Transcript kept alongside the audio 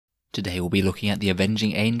Today we'll be looking at the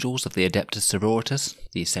avenging angels of the Adepta Sororitas,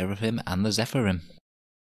 the Seraphim and the Zephyrim.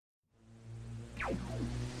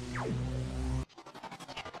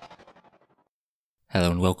 Hello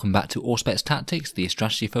and welcome back to Auspex Tactics, the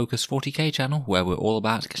strategy focused 40k channel where we're all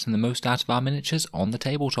about getting the most out of our miniatures on the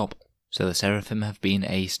tabletop. So the Seraphim have been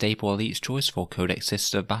a staple elite's choice for Codex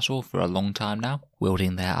Sisters of Battle for a long time now,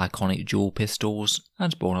 wielding their iconic dual pistols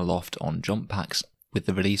and borne aloft on jump packs. With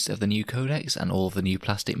the release of the new Codex and all of the new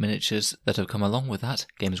plastic miniatures that have come along with that,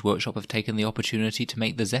 Games Workshop have taken the opportunity to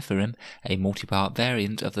make the Zephyrim a multi-part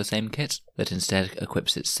variant of the same kit that instead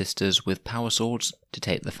equips its sisters with power swords to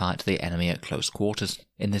take the fight to the enemy at close quarters.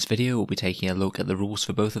 In this video we'll be taking a look at the rules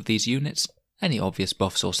for both of these units, any obvious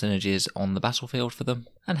buffs or synergies on the battlefield for them,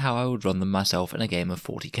 and how I would run them myself in a game of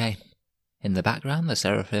 40k. In the background, the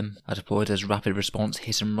Seraphim are deployed as rapid response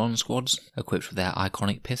hit and run squads, equipped with their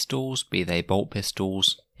iconic pistols, be they bolt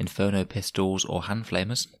pistols, inferno pistols or hand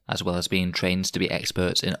flamers, as well as being trained to be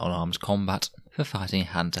experts in unarmed combat for fighting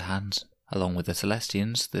hand to hand. Along with the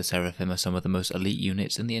Celestians, the Seraphim are some of the most elite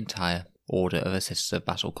units in the entire Order of a Sisters of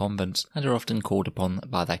Battle convents, and are often called upon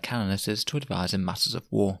by their canonesses to advise in matters of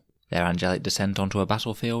war. Their angelic descent onto a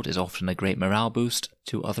battlefield is often a great morale boost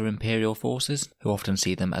to other Imperial forces, who often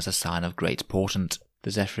see them as a sign of great portent. The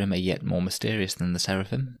Zephyrim are yet more mysterious than the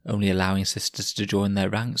Seraphim, only allowing sisters to join their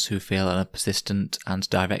ranks who feel a persistent and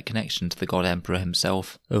direct connection to the God Emperor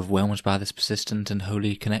himself. Overwhelmed by this persistent and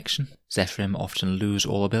holy connection, Zephyrim often lose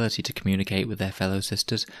all ability to communicate with their fellow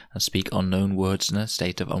sisters and speak unknown words in a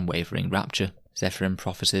state of unwavering rapture. Zephyrim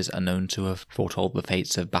prophecies are known to have foretold the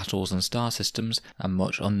fates of battles and star systems, and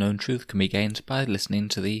much unknown truth can be gained by listening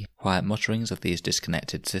to the quiet mutterings of these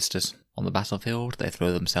disconnected sisters. On the battlefield, they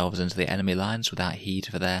throw themselves into the enemy lines without heed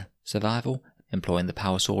for their survival, employing the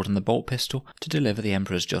power sword and the bolt pistol to deliver the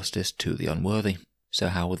Emperor's justice to the unworthy. So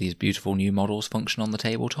how will these beautiful new models function on the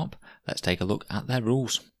tabletop? Let's take a look at their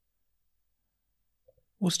rules.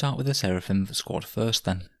 We'll start with the Seraphim squad first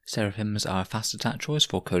then. Seraphims are a fast attack choice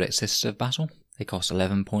for Codex Sisters of Battle. They cost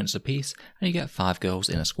 11 points apiece, and you get 5 girls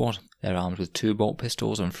in a squad. They're armed with 2 bolt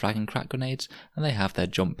pistols and frag and crack grenades, and they have their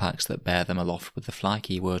jump packs that bear them aloft with the fly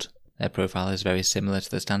keyword. Their profile is very similar to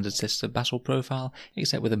the standard Sisters of Battle profile,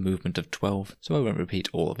 except with a movement of 12, so I won't repeat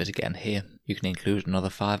all of it again here. You can include another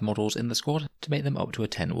 5 models in the squad to make them up to a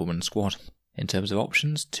 10-woman squad. In terms of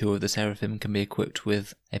options, 2 of the Seraphim can be equipped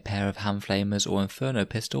with a pair of hand flamers or inferno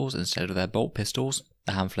pistols instead of their bolt pistols.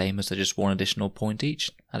 The hand flamers are just 1 additional point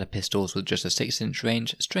each, and are pistols with just a 6-inch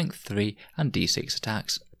range, strength 3 and d6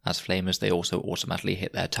 attacks. As flamers they also automatically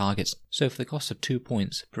hit their targets, so for the cost of 2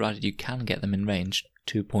 points, provided you can get them in range,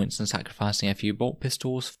 2 points and sacrificing a few bolt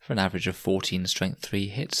pistols for an average of 14 strength 3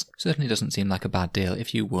 hits certainly doesn't seem like a bad deal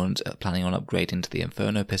if you weren't planning on upgrading to the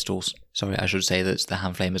inferno pistols. Sorry, I should say that the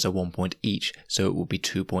hand flamers are 1 point each, so it will be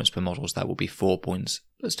 2 points per model, so that will be 4 points,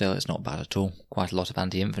 but still it's not bad at all. Quite a lot of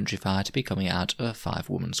anti-infantry fire to be coming out of a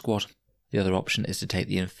 5-woman squad. The other option is to take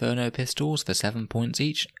the Inferno pistols for 7 points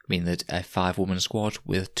each, meaning that a 5-woman squad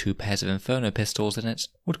with 2 pairs of Inferno pistols in it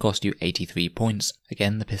would cost you 83 points.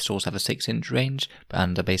 Again, the pistols have a 6-inch range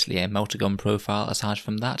and are basically a melter gun profile aside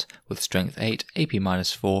from that, with strength 8,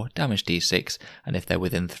 AP-4, damage d6, and if they're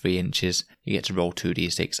within 3 inches, you get to roll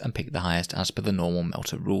 2d6 and pick the highest as per the normal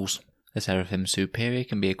melter rules. The Seraphim Superior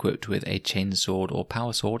can be equipped with a chainsword or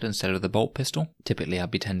power sword instead of the bolt pistol. Typically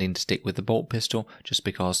I'd be tending to stick with the bolt pistol just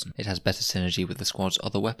because it has better synergy with the squad's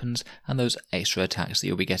other weapons, and those extra attacks that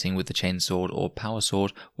you'll be getting with the chainsword or power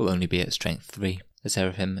sword will only be at strength 3. The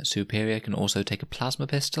Seraphim Superior can also take a plasma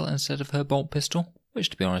pistol instead of her bolt pistol, which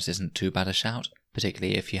to be honest isn't too bad a shout,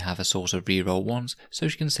 particularly if you have a source of reroll ones, so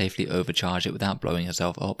she can safely overcharge it without blowing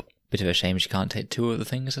herself up. Bit of a shame she can't take 2 of the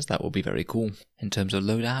things, as that would be very cool. In terms of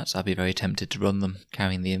loadouts, I'd be very tempted to run them,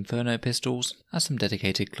 carrying the Inferno pistols as some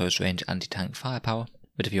dedicated close-range anti-tank firepower,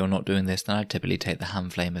 but if you're not doing this then I'd typically take the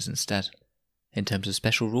hand flamers instead. In terms of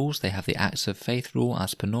special rules, they have the Acts of Faith rule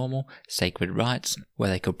as per normal, Sacred Rites, where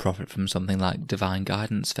they could profit from something like Divine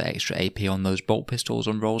Guidance for extra AP on those bolt pistols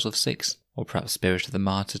on rolls of 6, or perhaps Spirit of the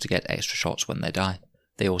Martyr to get extra shots when they die.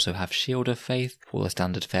 They also have Shield of Faith for the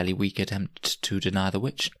standard fairly weak attempt to deny the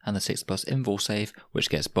witch, and the 6+ invul save,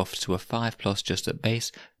 which gets buffed to a 5+ just at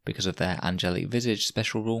base because of their Angelic Visage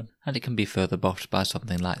special rule, and it can be further buffed by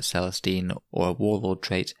something like Celestine or a Warlord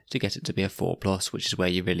trait to get it to be a 4+, which is where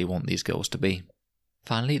you really want these girls to be.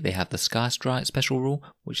 Finally, they have the Sky Strike special rule,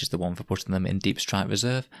 which is the one for putting them in Deep Strike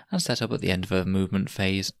Reserve and set up at the end of a movement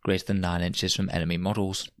phase greater than 9 inches from enemy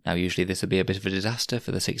models. Now usually this would be a bit of a disaster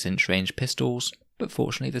for the 6-inch range pistols, but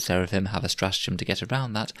fortunately the Seraphim have a stratagem to get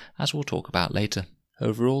around that, as we'll talk about later.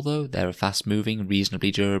 Overall though, they're a fast moving,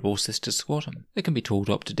 reasonably durable sister squad that can be tooled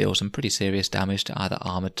up to deal some pretty serious damage to either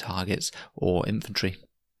armoured targets or infantry.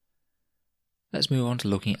 Let's move on to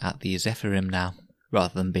looking at the Zephyrim now.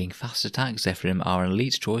 Rather than being fast attack, Zephyrim are an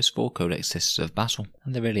elite choice for Codex Sisters of Battle,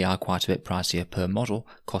 and they really are quite a bit pricier per model,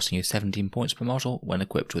 costing you 17 points per model when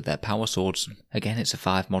equipped with their power swords. Again, it's a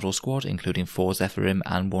 5 model squad, including 4 Zephyrim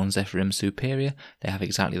and 1 Zephyrim Superior. They have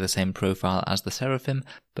exactly the same profile as the Seraphim,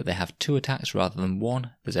 but they have 2 attacks rather than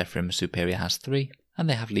 1, the Zephyrim Superior has 3, and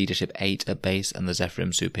they have leadership 8 at base and the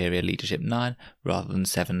Zephyrim Superior leadership 9, rather than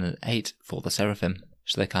 7 and 8 for the Seraphim.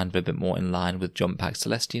 So they're kind of a bit more in line with Jump Pack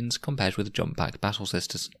Celestians compared with Jump Pack Battle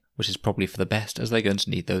Sisters, which is probably for the best as they're going to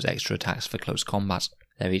need those extra attacks for close combat.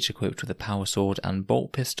 They're each equipped with a power sword and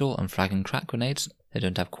bolt pistol and frag and crack grenades. They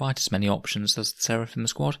don't have quite as many options as the Seraphim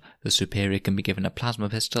squad. The Superior can be given a plasma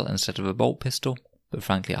pistol instead of a bolt pistol, but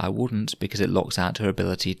frankly I wouldn't because it locks out her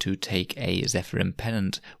ability to take a Zephyrim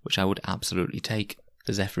Pennant, which I would absolutely take.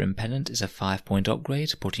 The Zephyrim Pennant is a 5-point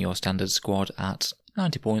upgrade, putting your standard squad at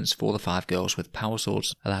 90 points for the 5 girls with power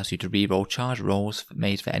swords. Allows you to reroll charge rolls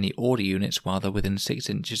made for any order units while they're within 6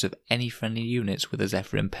 inches of any friendly units with a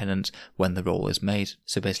Zephyrim Pennant when the roll is made.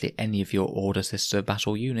 So basically any of your order sister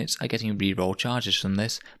battle units are getting reroll charges from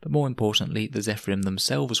this, but more importantly the Zephyrim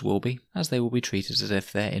themselves will be, as they will be treated as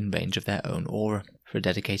if they're in range of their own aura. For a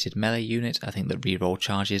dedicated melee unit, I think that reroll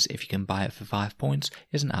charges, if you can buy it for 5 points,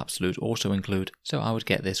 is an absolute auto-include, so I would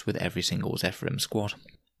get this with every single Zephyrim squad.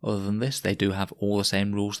 Other than this, they do have all the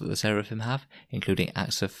same rules that the Seraphim have, including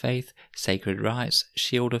Acts of Faith, Sacred Rites,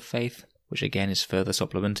 Shield of Faith, which again is further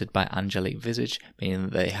supplemented by Angelic Visage, meaning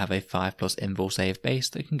that they have a 5+ invul save base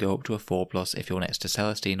that can go up to a 4+ if you're next to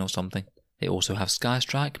Celestine or something. They also have Sky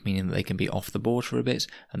Strike, meaning that they can be off the board for a bit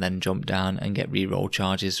and then jump down and get reroll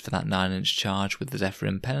charges for that 9-inch charge with the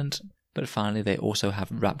Zephyrim Pennant. But finally they also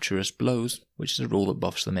have Rapturous Blows, which is a rule that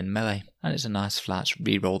buffs them in melee, and it's a nice flat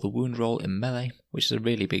reroll the wound roll in melee, which is a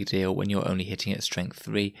really big deal when you're only hitting at strength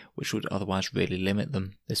 3, which would otherwise really limit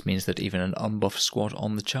them. This means that even an unbuffed squad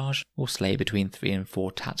on the charge will slay between 3 and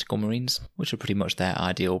 4 tactical marines, which are pretty much their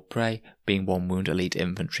ideal prey, being 1 wound elite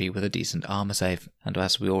infantry with a decent armor save. And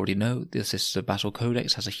as we already know, the Sisters of Battle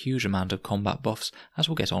Codex has a huge amount of combat buffs, as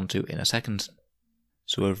we'll get onto in a second.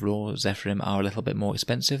 So overall, Zephyrim are a little bit more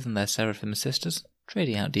expensive than their Seraphim sisters,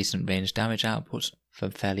 trading out decent range damage output for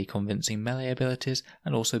fairly convincing melee abilities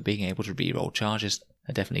and also being able to reroll charges.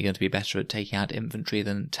 They're definitely going to be better at taking out infantry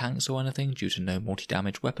than tanks or anything due to no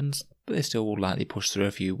multi-damage weapons, but they still will likely push through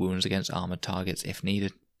a few wounds against armoured targets if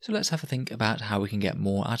needed. So let's have a think about how we can get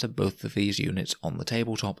more out of both of these units on the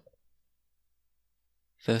tabletop.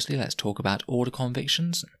 Firstly, let's talk about order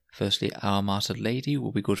convictions. Firstly, our Martyred Lady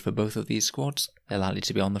will be good for both of these squads. They're likely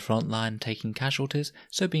to be on the front line taking casualties,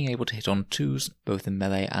 so being able to hit on 2s, both in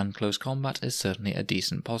melee and close combat, is certainly a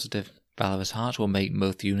decent positive. Valorous Heart will make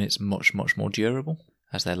both units much more durable,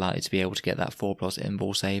 as they're likely to be able to get that 4+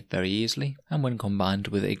 invul save very easily, and when combined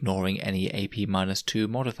with ignoring any AP-2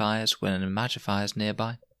 modifiers when an Magify is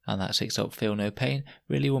nearby, and that 6-up Feel No Pain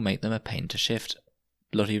really will make them a pain to shift.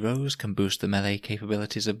 Bloody Rose can boost the melee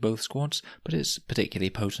capabilities of both squads, but it's particularly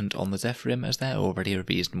potent on the Zephyrim as they're already a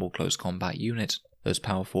reasonable close combat unit. Those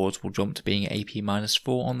power forwards will jump to being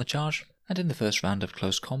AP-4 on the charge, and in the first round of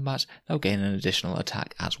close combat they'll gain an additional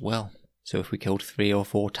attack as well. So if we killed 3 or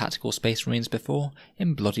 4 tactical Space Marines before,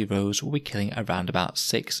 in Bloody Rose we'll be killing around about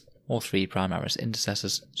 6 or 3 Primaris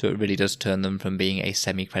Intercessors, so it really does turn them from being a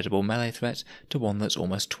semi-credible melee threat to one that's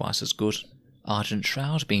almost twice as good. Argent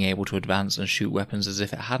Shroud, being able to advance and shoot weapons as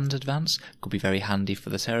if it hadn't advanced, could be very handy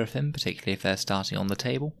for the Seraphim, particularly if they're starting on the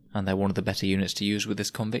table, and they're one of the better units to use with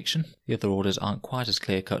this conviction. The other orders aren't quite as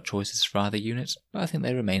clear-cut choices for either units, but I think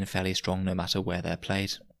they remain fairly strong no matter where they're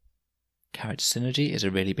played. Character synergy is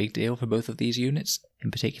a really big deal for both of these units.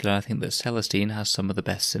 In particular, I think that Celestine has some of the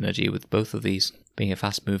best synergy with both of these. Being a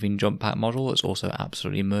fast-moving jump pack model that's also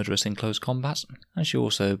absolutely murderous in close combat, and she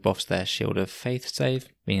also buffs their Shield of Faith save,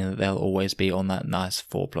 meaning that they'll always be on that nice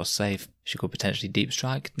 4+ save. She could potentially deep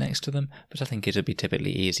strike next to them, but I think it'd be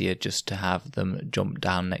typically easier just to have them jump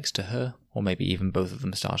down next to her, or maybe even both of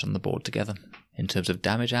them start on the board together. In terms of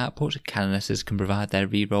damage output, Canonesses can provide their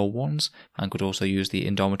reroll 1s, and could also use the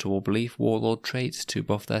Indomitable Belief Warlord traits to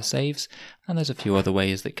buff their saves, and there's a few other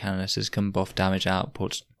ways that Canonesses can buff damage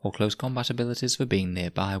output or close combat abilities for being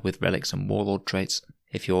nearby with relics and warlord traits.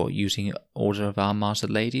 If you're using Order of our Martyred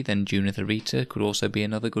Lady, then Junith Arita could also be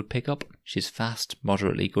another good pickup. She's fast,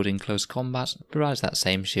 moderately good in close combat, provides that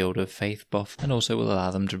same Shield of Faith buff, and also will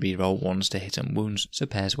allow them to reroll 1s to hit and wounds, so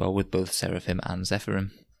pairs well with both Seraphim and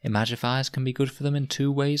Zephyrim. Imagifiers can be good for them in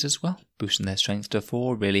 2 ways as well. Boosting their strength to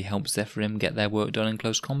 4 really helps Zephyrim get their work done in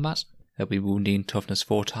close combat, They'll be wounding toughness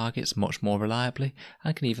 4 targets much more reliably,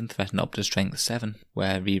 and can even threaten up to strength 7,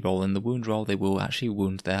 where re-rolling the wound roll they will actually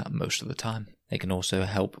wound there most of the time. They can also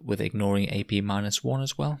help with ignoring AP-1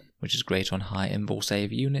 as well, which is great on high invul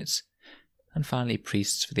save units. And finally,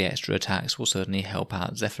 priests for the extra attacks will certainly help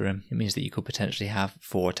out Zephyrim. It means that you could potentially have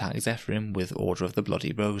 4 attack Zephyrim with Order of the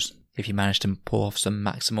Bloody Rose. If you manage to pull off some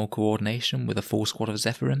maximal coordination with a full squad of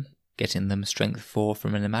Zephyrim, getting them strength 4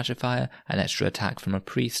 from an Imagifier, an extra attack from a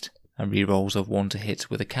priest, and rerolls of 1 to hit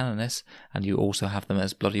with a Canoness, and you also have them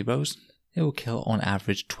as Bloody Rose, they will kill on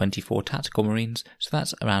average 24 tactical marines, so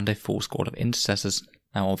that's around a full squad of intercessors.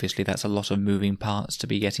 Now obviously that's a lot of moving parts to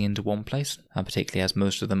be getting into one place, and particularly as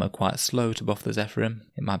most of them are quite slow to buff the Zephyrim,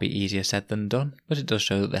 it might be easier said than done, but it does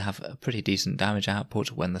show that they have a pretty decent damage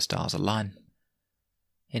output when the stars align.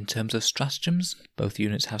 In terms of stratagems, both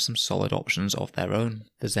units have some solid options of their own.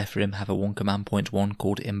 The Zephyrim have a 1 command point 1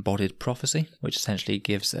 called Embodied Prophecy, which essentially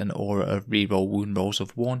gives an aura of reroll wound rolls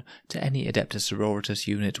of 1 to any Adepta Sororitas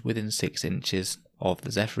unit within 6 inches of the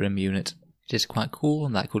Zephyrim unit. It is quite cool,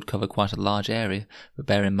 and that could cover quite a large area, but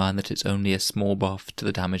bear in mind that it's only a small buff to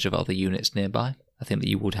the damage of other units nearby. I think that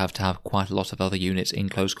you would have to have quite a lot of other units in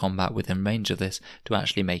close combat within range of this to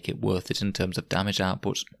actually make it worth it in terms of damage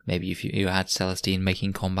output. Maybe if you had Celestine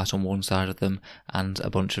making combat on one side of them and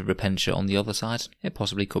a bunch of Repentia on the other side, it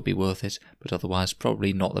possibly could be worth it, but otherwise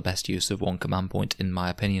probably not the best use of 1 command point in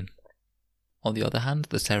my opinion. On the other hand,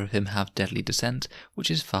 the Seraphim have Deadly Descent,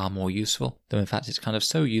 which is far more useful, though in fact it's kind of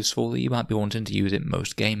so useful that you might be wanting to use it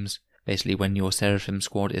most games. Basically, when your Seraphim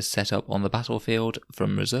squad is set up on the battlefield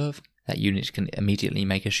from reserve, that unit can immediately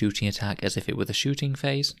make a shooting attack as if it were the shooting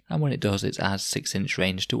phase, and when it does it adds 6-inch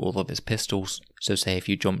range to all of its pistols. So say if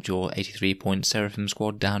you jumped your 83-point Seraphim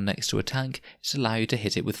squad down next to a tank, it'll allow you to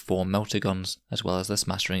hit it with 4 melter guns, as well as the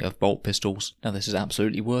smashing of bolt pistols. Now this is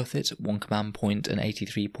absolutely worth it. 1 command point and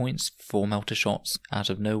 83 points, 4 melter shots out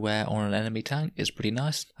of nowhere on an enemy tank is pretty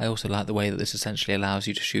nice. I also like the way that this essentially allows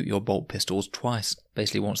you to shoot your bolt pistols twice.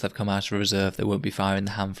 Basically once they've come out of reserve they won't be firing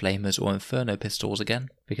the hand flamers or inferno pistols again,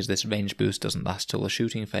 because this range boost doesn't last till the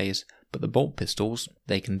shooting phase, but the bolt pistols,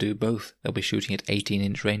 they can do both. They'll be shooting at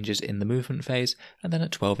 18-inch ranges in the movement phase, and then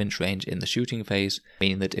at 12-inch range in the shooting phase,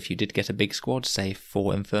 meaning that if you did get a big squad, say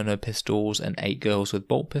 4 inferno pistols and 8 girls with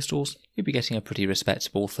bolt pistols, you'd be getting a pretty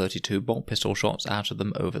respectable 32 bolt pistol shots out of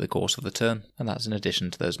them over the course of the turn, and that's in addition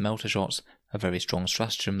to those melter shots. A very strong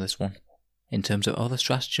stratagem, this one. In terms of other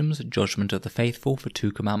stratagems, Judgment of the Faithful for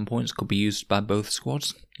 2 command points could be used by both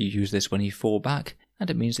squads. You use this when you fall back, and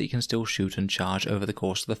it means that you can still shoot and charge over the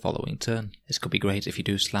course of the following turn. This could be great if you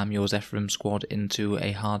do slam your Zephyrim squad into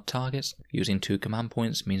a hard target. Using 2 command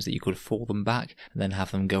points means that you could fall them back and then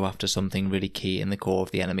have them go after something really key in the core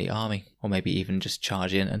of the enemy army, or maybe even just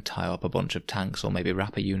charge in and tie up a bunch of tanks or maybe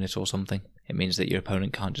wrap a unit or something. It means that your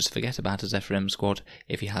opponent can't just forget about a Zephyrim squad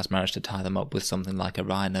if he has managed to tie them up with something like a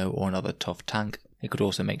Rhino or another tough tank. It could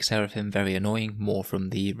also make Seraphim very annoying, more from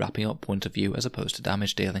the wrapping up point of view as opposed to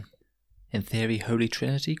damage dealing. In theory, Holy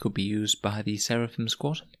Trinity could be used by the Seraphim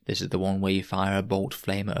squad. This is the one where you fire a bolt,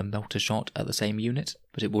 flamer and melter shot at the same unit,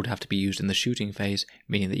 but it would have to be used in the shooting phase,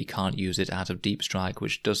 meaning that you can't use it out of deep strike,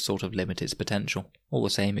 which does sort of limit its potential. All the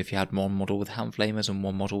same, if you had one model with hand flamers and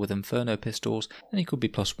one model with inferno pistols, then you could be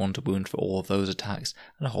 +1 to wound for all of those attacks,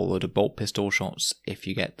 and a whole load of bolt pistol shots if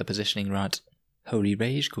you get the positioning right. Holy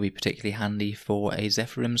Rage could be particularly handy for a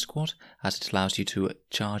Zephyrim squad, as it allows you to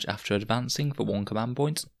charge after advancing for 1 command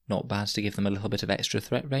point. Not bad to give them a little bit of extra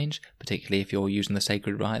threat range, particularly if you're using the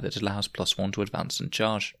Sacred Rite that allows +1 to advance and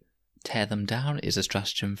charge. Tear Them Down is a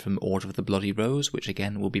stratagem from Order of the Bloody Rose, which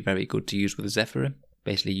again will be very good to use with Zephyrim.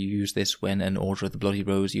 Basically you use this when an Order of the Bloody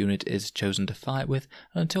Rose unit is chosen to fight with,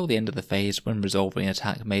 and until the end of the phase when resolving an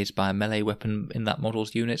attack made by a melee weapon in that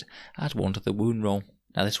model's unit, add 1 to the wound roll.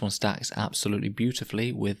 Now this one stacks absolutely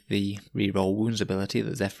beautifully with the reroll wounds ability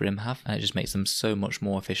that Zephyrim have, and it just makes them so much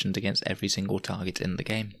more efficient against every single target in the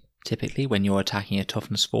game. Typically when you're attacking a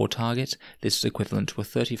toughness 4 target, this is equivalent to a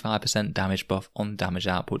 35% damage buff on damage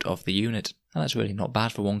output of the unit, and that's really not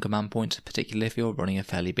bad for 1 command point, particularly if you're running a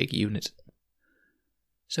fairly big unit.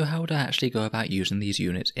 So how would I actually go about using these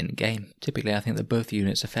units in-game? Typically I think that both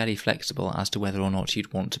units are fairly flexible as to whether or not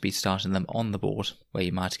you'd want to be starting them on the board, where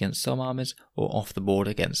you might against some armies, or off the board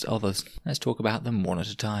against others. Let's talk about them one at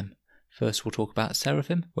a time. First we'll talk about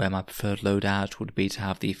Seraphim, where my preferred loadout would be to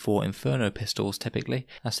have the 4 Inferno pistols typically,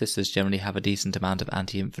 as sisters generally have a decent amount of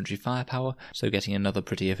anti-infantry firepower, so getting another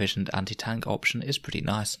pretty efficient anti-tank option is pretty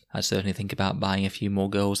nice. I'd certainly think about buying a few more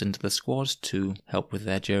girls into the squad to help with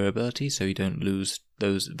their durability so you don't lose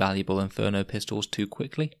those valuable Inferno pistols too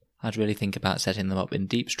quickly. I'd really think about setting them up in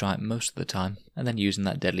deep strike most of the time, and then using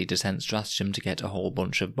that deadly descent stratagem to get a whole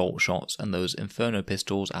bunch of bolt shots and those inferno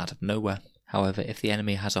pistols out of nowhere. However, if the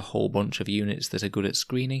enemy has a whole bunch of units that are good at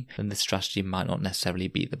screening, then this strategy might not necessarily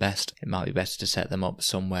be the best. It might be better to set them up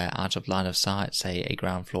somewhere out of line of sight, say a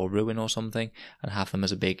ground floor ruin or something, and have them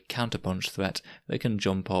as a big counterpunch threat that can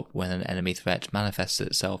jump up when an enemy threat manifests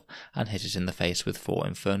itself and hit it in the face with 4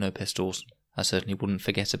 inferno pistols. I certainly wouldn't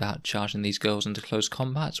forget about charging these girls into close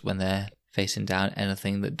combat when they're facing down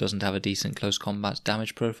anything that doesn't have a decent close combat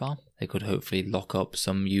damage profile. They could hopefully lock up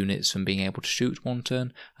some units from being able to shoot one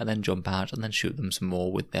turn, and then jump out and then shoot them some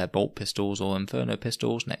more with their bolt pistols or inferno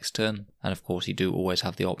pistols next turn. And of course you do always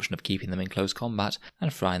have the option of keeping them in close combat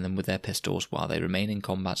and frying them with their pistols while they remain in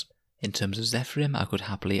combat. In terms of Zephyrim, I could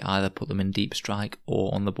happily either put them in deep strike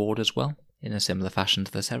or on the board as well, in a similar fashion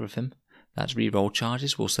to the Seraphim. That reroll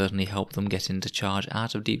charges will certainly help them get into charge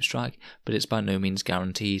out of deep strike, but it's by no means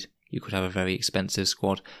guaranteed. You could have a very expensive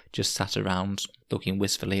squad just sat around looking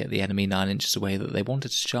wistfully at the enemy 9 inches away that they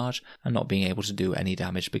wanted to charge and not being able to do any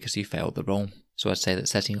damage because you failed the roll. So I'd say that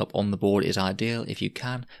setting up on the board is ideal if you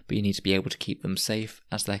can, but you need to be able to keep them safe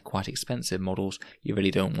as they're quite expensive models. You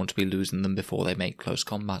really don't want to be losing them before they make close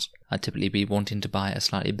combat. I'd typically be wanting to buy a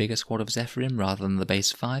slightly bigger squad of Zephyrim rather than the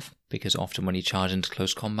base 5, because often when you charge into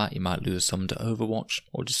close combat you might lose some to Overwatch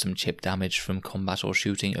or just some chip damage from combat or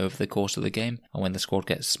shooting over the course of the game, and when the squad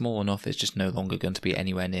gets small enough it's just no longer going to be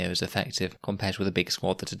anywhere near as effective compared with a big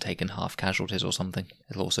squad that had taken half casualties or something.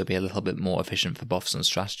 It'll also be a little bit more efficient for buffs and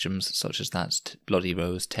stratagems such as that Bloody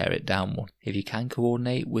Rose tear it down one. If you can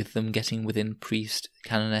coordinate with them getting within Priest,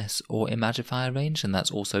 Canoness or Imagifier range, then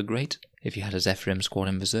that's also great. If you had a Zephyrim squad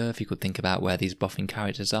in reserve, you could think about where these buffing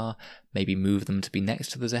characters are, maybe move them to be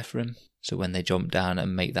next to the Zephyrim, so when they jump down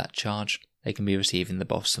and make that charge, they can be receiving the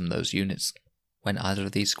buffs from those units. When either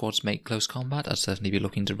of these squads make close combat, I'd certainly be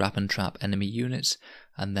looking to wrap and trap enemy units,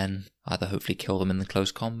 and then either hopefully kill them in the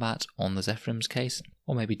close combat on the Zephyrim's case,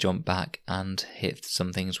 or maybe jump back and hit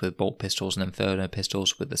some things with bolt pistols and inferno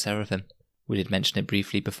pistols with the Seraphim. We did mention it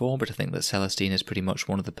briefly before, but I think that Celestine is pretty much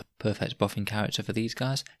one of the perfect buffing character for these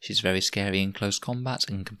guys. She's very scary in close combat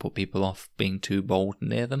and can put people off being too bold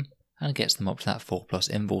near them, and gets them up to that 4+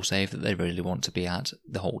 invul save that they really want to be at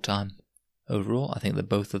the whole time. Overall, I think that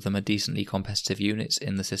both of them are decently competitive units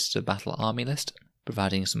in the Sisters of Battle army list,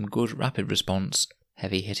 providing some good rapid response,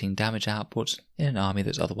 heavy hitting damage output in an army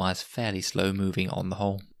that's otherwise fairly slow moving on the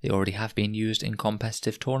whole. They already have been used in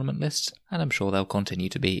competitive tournament lists, and I'm sure they'll continue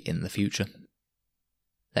to be in the future.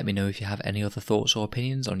 Let me know if you have any other thoughts or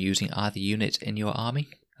opinions on using either unit in your army.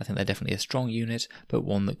 I think they're definitely a strong unit, but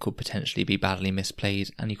one that could potentially be badly misplayed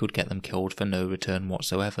and you could get them killed for no return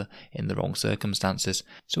whatsoever in the wrong circumstances,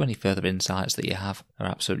 so any further insights that you have are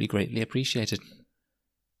absolutely greatly appreciated.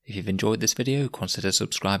 If you've enjoyed this video, consider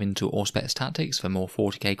subscribing to Auspex Tactics for more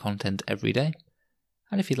 40k content every day.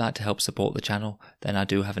 And if you'd like to help support the channel, then I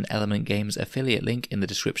do have an Element Games affiliate link in the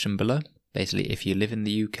description below. Basically, if you live in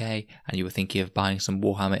the UK and you were thinking of buying some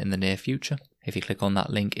Warhammer in the near future, if you click on that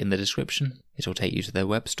link in the description, it'll take you to their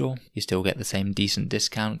web store. You still get the same decent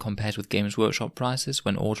discount compared with Games Workshop prices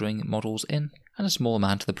when ordering models in, and a small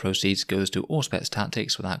amount of the proceeds goes to Auspex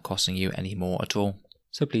Tactics without costing you any more at all.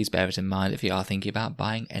 So please bear it in mind if you are thinking about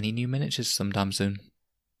buying any new miniatures sometime soon.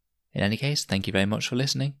 In any case, thank you very much for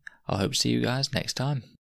listening. I hope to see you guys next time.